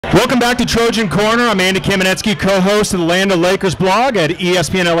Welcome back to Trojan Corner. I'm Andy Kamenetzky, co-host of the Land of Lakers blog at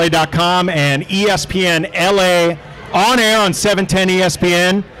ESPNLA.com and ESPNLA on air on 710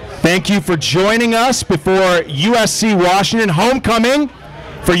 ESPN. Thank you for joining us before USC Washington homecoming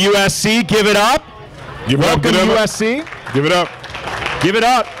for USC. Give it up. Welcome to USC. Give it up. Give it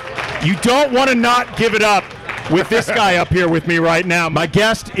up. You don't want to not give it up with this guy up here with me right now. My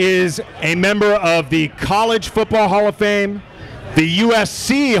guest is a member of the College Football Hall of Fame, the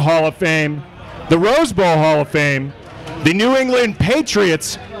USC Hall of Fame, the Rose Bowl Hall of Fame, the New England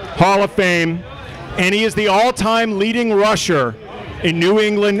Patriots Hall of Fame, and he is the all-time leading rusher in New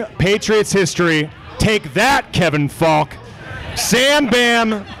England Patriots history. Take that, Kevin Falk. Sam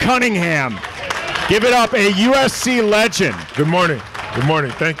Bam Cunningham. Give it up, a USC legend. Good morning. Good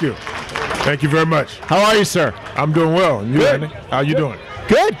morning. Thank you. Thank you very much. How are you, sir? I'm doing well. And you, good. Andy? How you doing?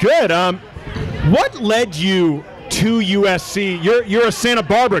 Good, good. What led you to USC? You're a Santa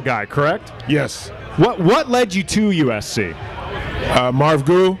Barbara guy, correct? Yes. What led you to USC? Marv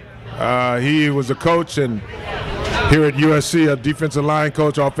Gu. He was a coach, and here at USC, a defensive line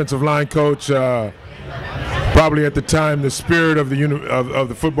coach, offensive line coach. Probably at the time, the spirit of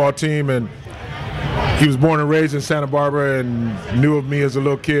the football team, and he was born and raised in Santa Barbara and knew of me as a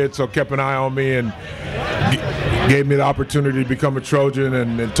little kid, so kept an eye on me and gave me the opportunity to become a Trojan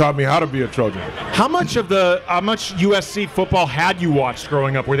and taught me how to be a Trojan. How much USC football had you watched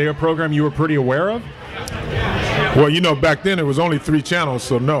growing up? Were they a program you were pretty aware of? Well, you know, back then it was only 3 channels,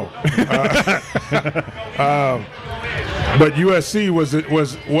 so no. But USC was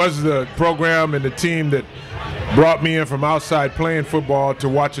the program and the team that brought me in from outside playing football to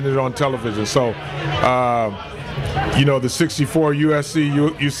watching it on television. So, you know, the '64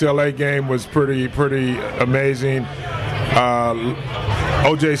 USC-UCLA game was pretty amazing.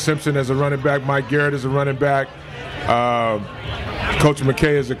 O.J. Simpson as a running back, Mike Garrett as a running back, Coach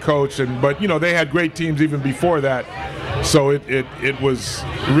McKay as a coach, but you know, they had great teams even before that. So it was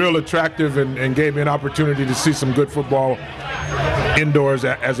real attractive and gave me an opportunity to see some good football indoors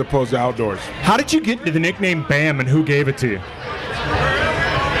as opposed to outdoors. How did you get to the nickname Bam, and who gave it to you?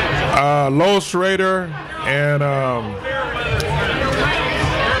 Lowell Schrader and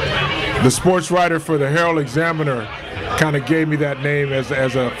the sports writer for the Herald Examiner kind of gave me that name as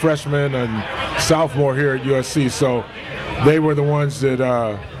a freshman and sophomore here at USC. So they were the ones that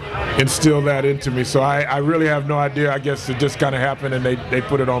instilled that into me. So I really have no idea. I guess it just kind of happened and they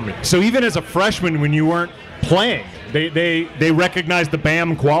put it on me. So even as a freshman, when you weren't playing, they recognized the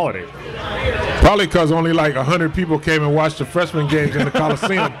Bam quality. Probably because only like 100 people came and watched the freshman games in the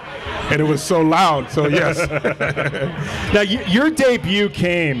Coliseum, and it was so loud. So yes. Now your debut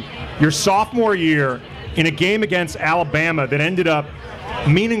came your sophomore year in a game against Alabama that ended up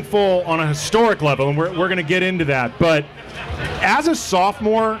meaningful on a historic level, and we're going to get into that. But as a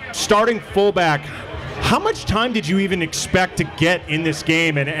sophomore, starting fullback, how much time did you even expect to get in this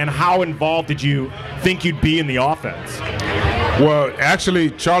game, and how involved did you think you'd be in the offense? Well, actually,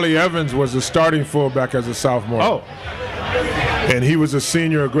 Charlie Evans was the starting fullback as a sophomore. Oh. And he was a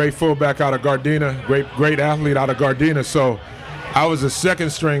senior, a great fullback out of Gardena, great athlete out of Gardena. So I was a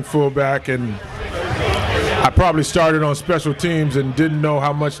second-string fullback, and I probably started on special teams and didn't know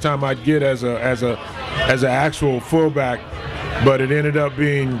how much time I'd get as an actual fullback, but it ended up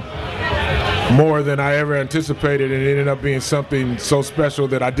being more than I ever anticipated, and it ended up being something so special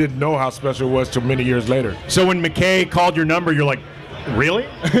that I didn't know how special it was till many years later. So when McKay called your number, you're like, really?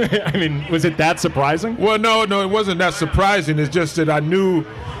 I mean, was it that surprising? Well, no, it wasn't that surprising. It's just that I knew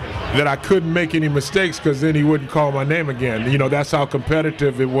that I couldn't make any mistakes because then he wouldn't call my name again. You know, that's how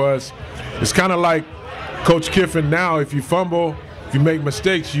competitive it was. It's kind of like Coach Kiffin now. If you fumble, if you make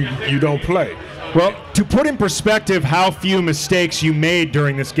mistakes, you don't play. Well, to put in perspective how few mistakes you made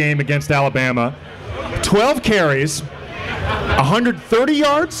during this game against Alabama, 12 carries, 130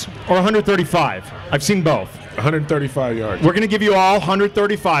 yards or 135? I've seen both. 135 yards. We're going to give you all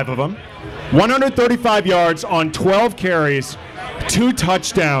 135 of them. 135 yards on 12 carries, 2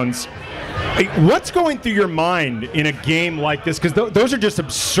 touchdowns. What's going through your mind in a game like this? Because those are just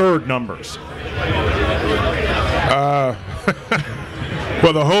absurd numbers.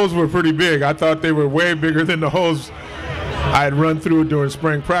 Well, the holes were pretty big. I thought they were way bigger than the holes I had run through during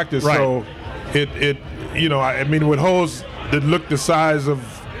spring practice. Right. So you know, I mean, with holes that looked the size of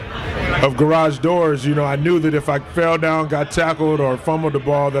garage doors, you know, I knew that if I fell down, got tackled, or fumbled the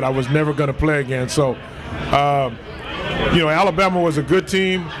ball, that I was never going to play again. So, you know, Alabama was a good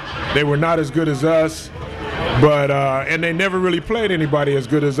team. They were not as good as us, but and they never really played anybody as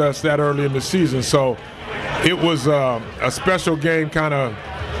good as us that early in the season. So it was a special game, kind of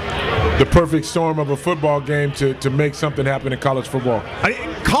the perfect storm of a football game to make something happen in college football.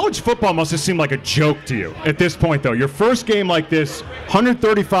 college football must have seemed like a joke to you at this point, though. Your first game like this,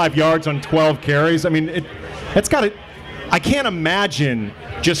 135 yards on 12 carries. I mean, it's got to. I can't imagine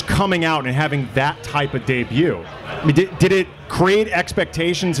just coming out and having that type of debut. I mean, did it create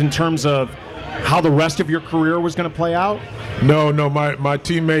expectations in terms of how the rest of your career was going to play out? No. My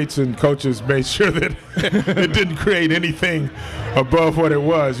teammates and coaches made sure that it didn't create anything above what it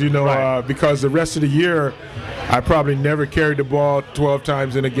was, right. Because the rest of the year, I probably never carried the ball 12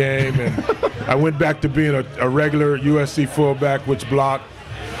 times in a game, and I went back to being a regular USC fullback, which blocked.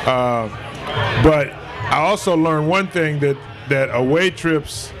 But I also learned one thing, that away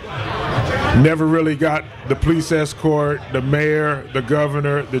trips never really got the police escort, the mayor, the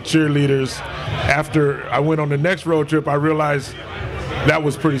governor, the cheerleaders. After I went on the next road trip, I realized that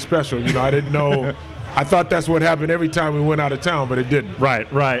was pretty special. I didn't know. I thought that's what happened every time we went out of town, but it didn't.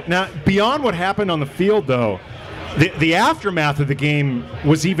 Right. Now, beyond what happened on the field, though, the aftermath of the game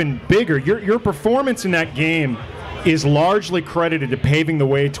was even bigger. Your performance in that game is largely credited to paving the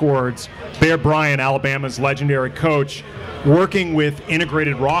way towards Bear Bryant, Alabama's legendary coach, working with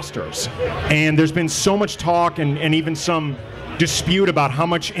integrated rosters. And there's been so much talk and even some dispute about how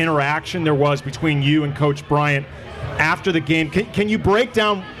much interaction there was between you and Coach Bryant after the game. Can you break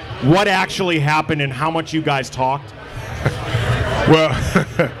down what actually happened and how much you guys talked? Well,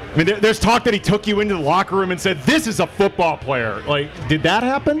 I mean, there's talk that he took you into the locker room and said, "This is a football player." Like, did that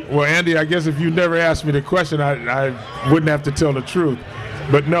happen? Well, Andy, I guess if you never asked me the question, I wouldn't have to tell the truth.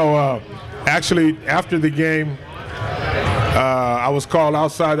 But no, actually, after the game, I was called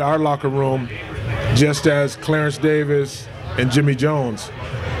outside our locker room just as Clarence Davis and Jimmy Jones.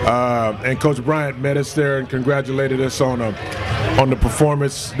 And Coach Bryant met us there and congratulated us on the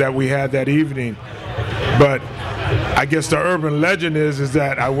performance that we had that evening. But I guess the urban legend is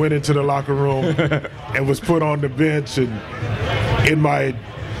that I went into the locker room and was put on the bench and in my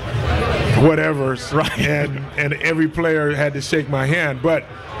whatevers, right. and every player had to shake my hand. But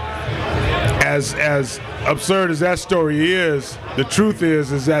as absurd as that story is, the truth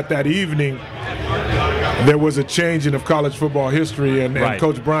is that evening there was a changing of college football history, and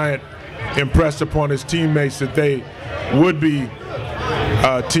Coach Bryant impressed upon his teammates that they would be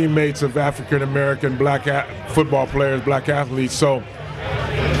teammates of African-American black football players, black athletes. So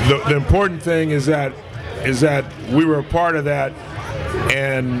the important thing is that we were a part of that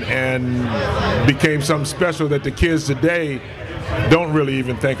and became something special that the kids today don't really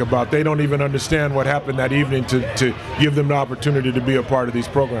even think about. They don't even understand what happened that evening to give them the opportunity to be a part of these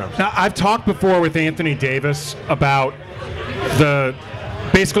programs. Now, I've talked before with Anthony Davis about the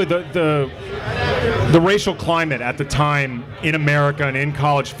racial climate at the time in America and in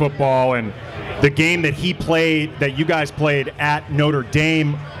college football, and the game that you guys played at Notre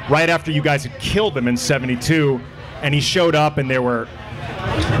Dame right after you guys had killed them in '72, and he showed up and there were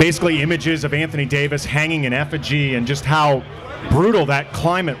basically images of Anthony Davis hanging in effigy, and just how brutal that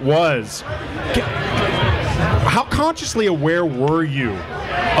climate was. How consciously aware were you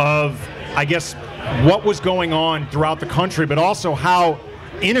of, I guess, what was going on throughout the country, but also how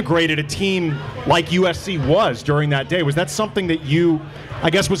integrated a team like USC was during that day? Was that something that you,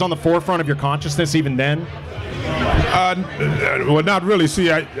 I guess, was on the forefront of your consciousness even then? Well, not really.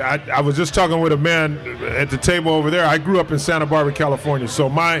 See, I was just talking with a man at the table over there. I grew up in Santa Barbara, California, so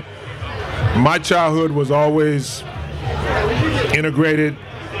my childhood was always integrated,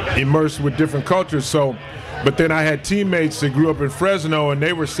 immersed with different cultures. So, but then I had teammates that grew up in Fresno, and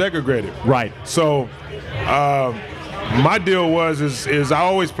they were segregated. Right. So, my deal was I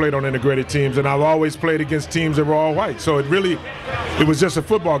always played on integrated teams, and I've always played against teams that were all white. So it was just a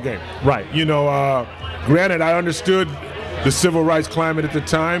football game. Right. Granted, I understood the civil rights climate at the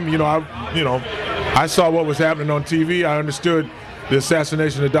time. I saw what was happening on TV. I understood the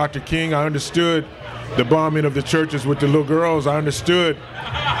assassination of Dr. King. I understood the bombing of the churches with the little girls. I understood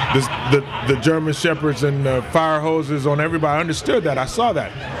the German shepherds and the fire hoses on everybody. I understood that. I saw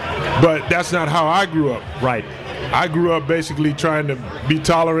that. But that's not how I grew up. Right. I grew up basically trying to be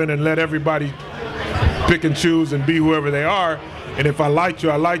tolerant and let everybody pick and choose and be whoever they are. And if I liked you,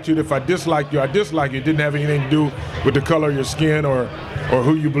 I liked you. And if I disliked you, I disliked you. It didn't have anything to do with the color of your skin or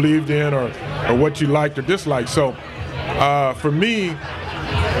who you believed in or what you liked or disliked. So for me,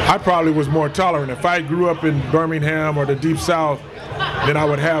 I probably was more tolerant. If I grew up in Birmingham or the Deep South, then I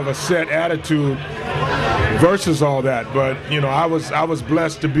would have a set attitude versus all that. But I was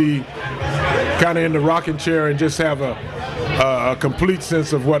blessed to be kind of in the rocking chair and just have a complete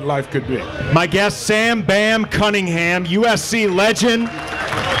sense of what life could be. My guest, Sam Bam Cunningham, USC legend,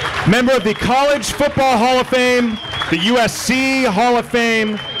 member of the College Football Hall of Fame, the USC Hall of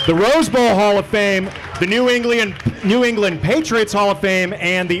Fame, the Rose Bowl Hall of Fame, the New England Patriots Hall of Fame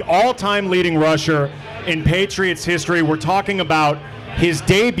and the all-time leading rusher in Patriots history. We're talking about his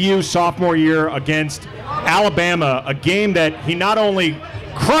debut sophomore year against Alabama, a game that he not only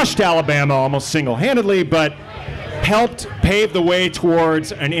crushed Alabama almost single-handedly, but helped pave the way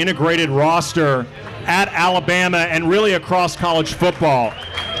towards an integrated roster at Alabama and really across college football.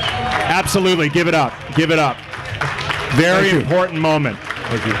 Absolutely, give it up, give it up. Very important moment.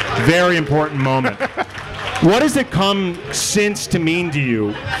 Thank you. Very important moment. What has it come since to mean to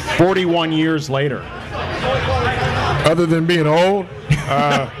you 41 years later? Other than being old,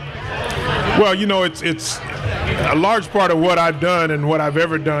 well, you know, it's a large part of what I've done and what I've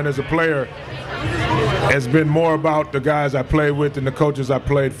ever done as a player has been more about the guys I played with and the coaches I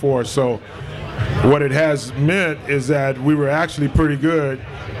played for. So what it has meant is that we were actually pretty good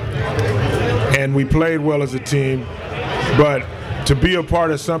and we played well as a team, but to be a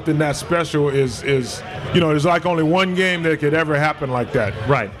part of something that special is you know, there's like only one game that could ever happen like that.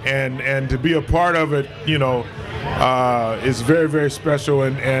 Right. And to be a part of it, you know, is very, very special,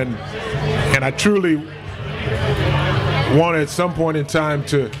 and I truly want at some point in time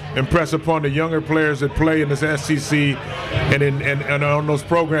to impress upon the younger players that play in this SEC and on those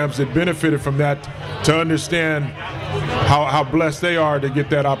programs that benefited from that to understand how blessed they are to get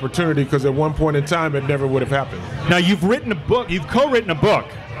that opportunity, because at one point in time it never would have happened. Now you've written a book, you've co-written a book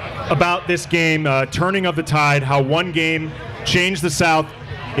about this game, Turning of the Tide, how one game changed the South.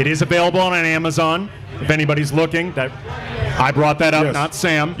 It is available on Amazon if anybody's looking. That I brought that up, yes. Not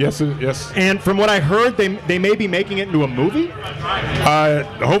Sam. Yes, yes. And from what I heard, they may be making it into a movie?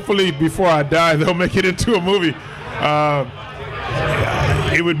 Hopefully before I die, they'll make it into a movie.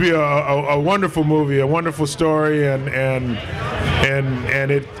 It would be a wonderful movie, a wonderful story, and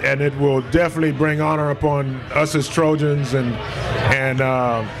it will definitely bring honor upon us as Trojans and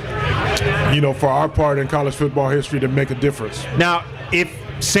you know, for our part in college football history to make a difference. Now, if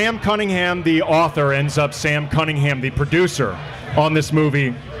Sam Cunningham, the author, ends up Sam Cunningham, the producer on this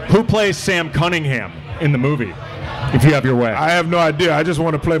movie, who plays Sam Cunningham in the movie, if you have your way? I have no idea. I just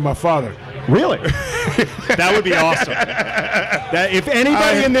want to play my father. Really? That would be awesome. If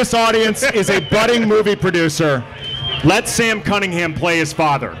anybody in this audience is a budding movie producer, let Sam Cunningham play his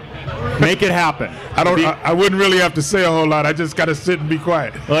father. Make it happen. I wouldn't really have to say a whole lot. I just got to sit and be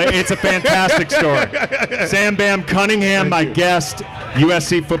quiet. Well, it's a fantastic story. Sam Bam Cunningham, my guest,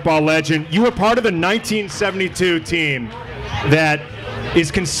 USC football legend. You were part of the 1972 team that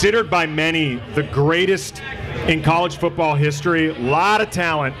is considered by many the greatest in college football history. A lot of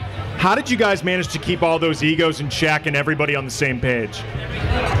talent. How did you guys manage to keep all those egos in check and everybody on the same page?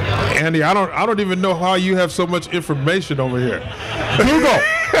 Andy, I don't even know how you have so much information over here. Google.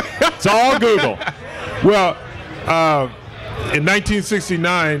 It's all Google. Well, in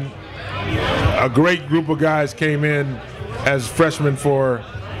 1969, a great group of guys came in as freshmen for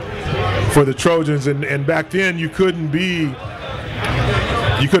the Trojans, and back then you couldn't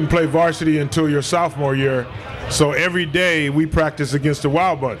play varsity until your sophomore year. So every day we practiced against the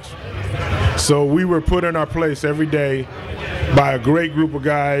Wild Bunch. So we were put in our place every day by a great group of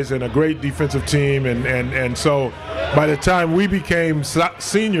guys and a great defensive team, and so by the time we became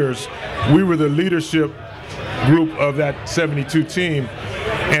seniors, we were the leadership group of that 72 team,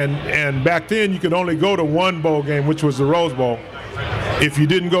 and back then you could only go to one bowl game, which was the Rose Bowl. If you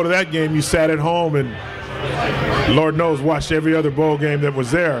didn't go to that game, you sat at home and Lord knows watched every other bowl game that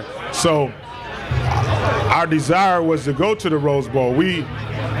was there. So our desire was to go to the Rose Bowl. We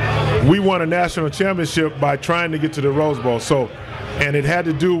won a national championship by trying to get to the Rose Bowl. So, and it had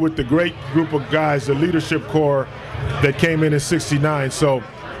to do with the great group of guys, the leadership core that came in '69. So,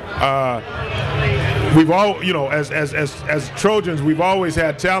 we've all, you know, as Trojans, we've always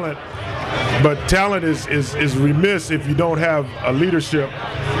had talent, but talent is remiss if you don't have a leadership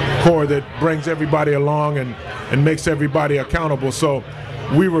core that brings everybody along and makes everybody accountable. So,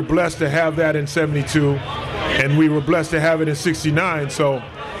 we were blessed to have that in '72, and we were blessed to have it in '69. So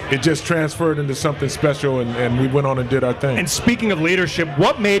it just transferred into something special, and we went on and did our thing. And speaking of leadership,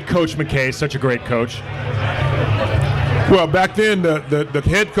 what made Coach McKay such a great coach? Well, back then, the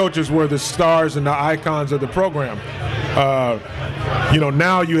head coaches were the stars and the icons of the program. You know,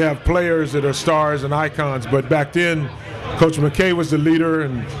 now you have players that are stars and icons, but back then, Coach McKay was the leader,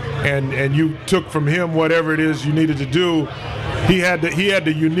 and you took from him whatever it is you needed to do. He had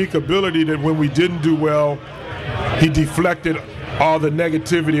the unique ability that when we didn't do well, he deflected all the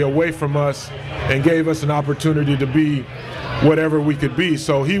negativity away from us and gave us an opportunity to be whatever we could be.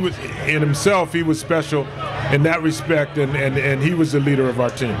 So he was, in himself, he was special in that respect, and he was the leader of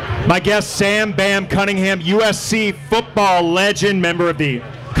our team. My guest, Sam Bam Cunningham, USC football legend, member of the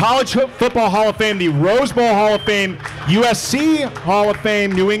College Football Hall of Fame, the Rose Bowl Hall of Fame, USC Hall of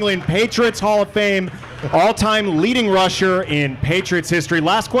Fame, New England Patriots Hall of Fame, all-time leading rusher in Patriots history.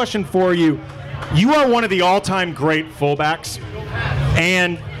 Last question for you. You are one of the all-time great fullbacks,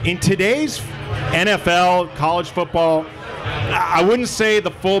 and in today's NFL, college football, I wouldn't say the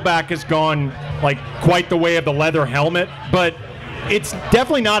fullback has gone like quite the way of the leather helmet, but it's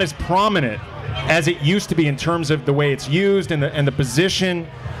definitely not as prominent as it used to be in terms of the way it's used and the position.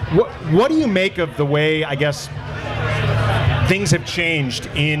 What do you make of the way, I guess, things have changed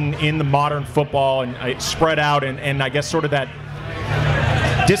in the modern football and it's spread out and I guess sort of that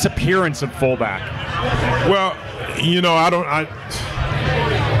disappearance of fullback? Well, you know, I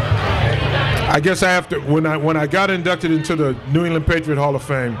guess I have to, when I got inducted into the New England Patriot Hall of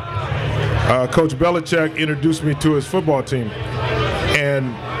Fame, Coach Belichick introduced me to his football team,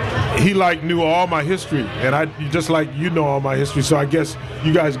 and he knew all my history, and I just like you know all my history. So I guess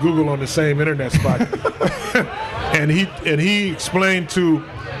you guys Google on the same internet spot. and he explained to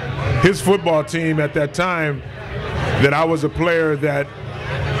his football team at that time that I was a player that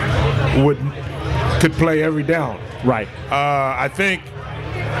could play every down. Right. I think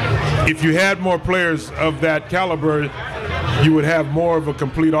if you had more players of that caliber, you would have more of a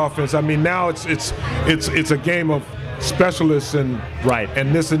complete offense. I mean, now it's a game of specialists and right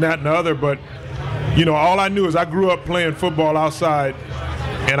and this and that and the other. But you know, all I knew is I grew up playing football outside,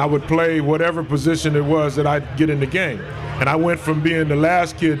 and I would play whatever position it was that I'd get in the game. And I went from being the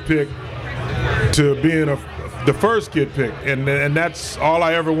last kid picked to being the first kid picked, and that's all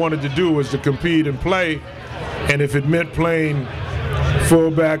I ever wanted to do was to compete and play. And if it meant playing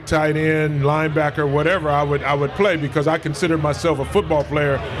fullback, tight end, linebacker, whatever, I would play, because I considered myself a football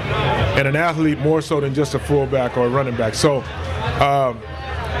player and an athlete more so than just a fullback or a running back. So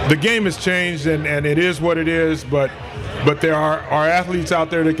the game has changed, and it is what it is, but there are athletes out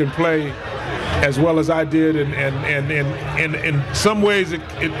there that can play as well as I did, and in some ways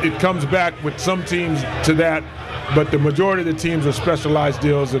it comes back with some teams to that, but the majority of the teams are specialized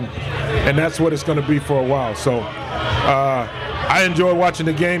deals, and that's what it's going to be for a while. So I enjoy watching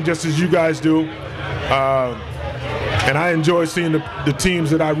the game just as you guys do, and I enjoy seeing the teams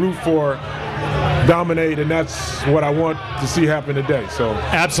that I root for dominate, and that's what I want to see happen today. So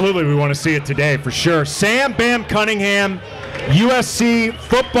absolutely, we want to see it today for sure. Sam Bam Cunningham, USC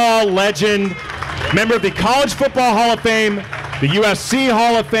football legend, member of the College Football Hall of Fame, the USC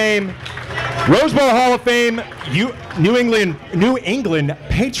Hall of Fame, Rose Bowl Hall of Fame, New England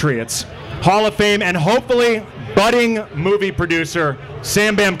Patriots Hall of Fame, and hopefully budding movie producer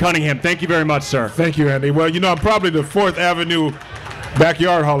Sam Bam Cunningham. Thank you very much, sir. Thank you, Andy. Well, you know, I'm probably the 4th Avenue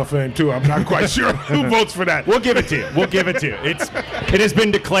Backyard Hall of Fame too. I'm not quite sure who votes for that. We'll give it to you. We'll give it to you. It has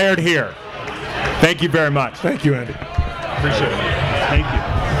been declared here. Thank you very much. Thank you, Andy. Appreciate it. Thank you.